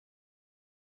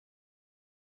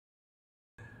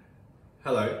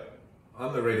Hello,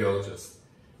 I'm a radiologist.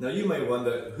 Now you may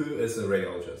wonder, who is a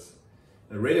radiologist?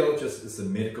 A radiologist is a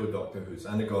medical doctor who's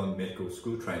undergone medical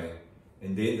school training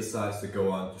and then decides to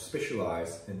go on to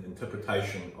specialize in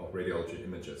interpretation of radiology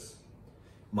images.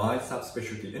 My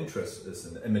subspecialty interest is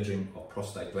in the imaging of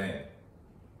prostate gland.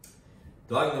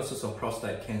 Diagnosis of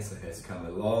prostate cancer has come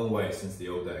a long way since the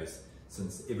old days,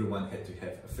 since everyone had to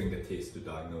have a finger test to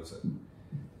diagnose it.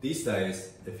 These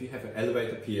days, if you have an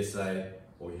elevated PSA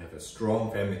or you have a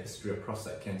strong family history of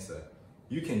prostate cancer,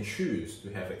 you can choose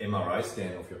to have an MRI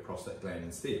scan of your prostate gland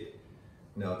instead.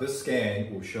 Now, this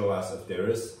scan will show us if there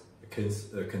is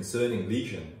a concerning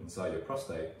lesion inside your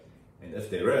prostate, and if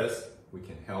there is, we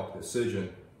can help the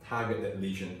surgeon target that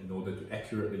lesion in order to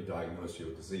accurately diagnose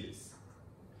your disease.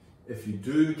 If you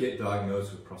do get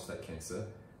diagnosed with prostate cancer,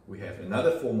 we have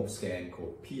another form of scan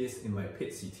called PSMA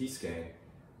PET-CT scan,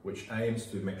 which aims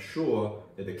to make sure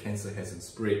that the cancer hasn't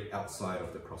spread outside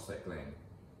of the prostate gland.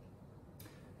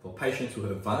 For patients who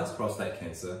have advanced prostate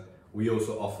cancer, we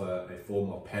also offer a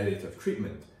form of palliative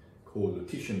treatment called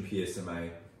lutetium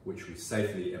PSMA, which we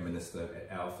safely administer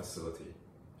at our facility.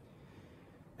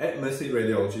 At Mercy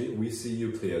Radiology, we see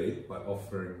you clearly by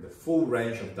offering the full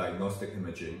range of diagnostic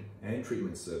imaging and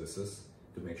treatment services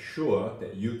to make sure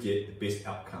that you get the best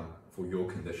outcome for your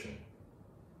condition.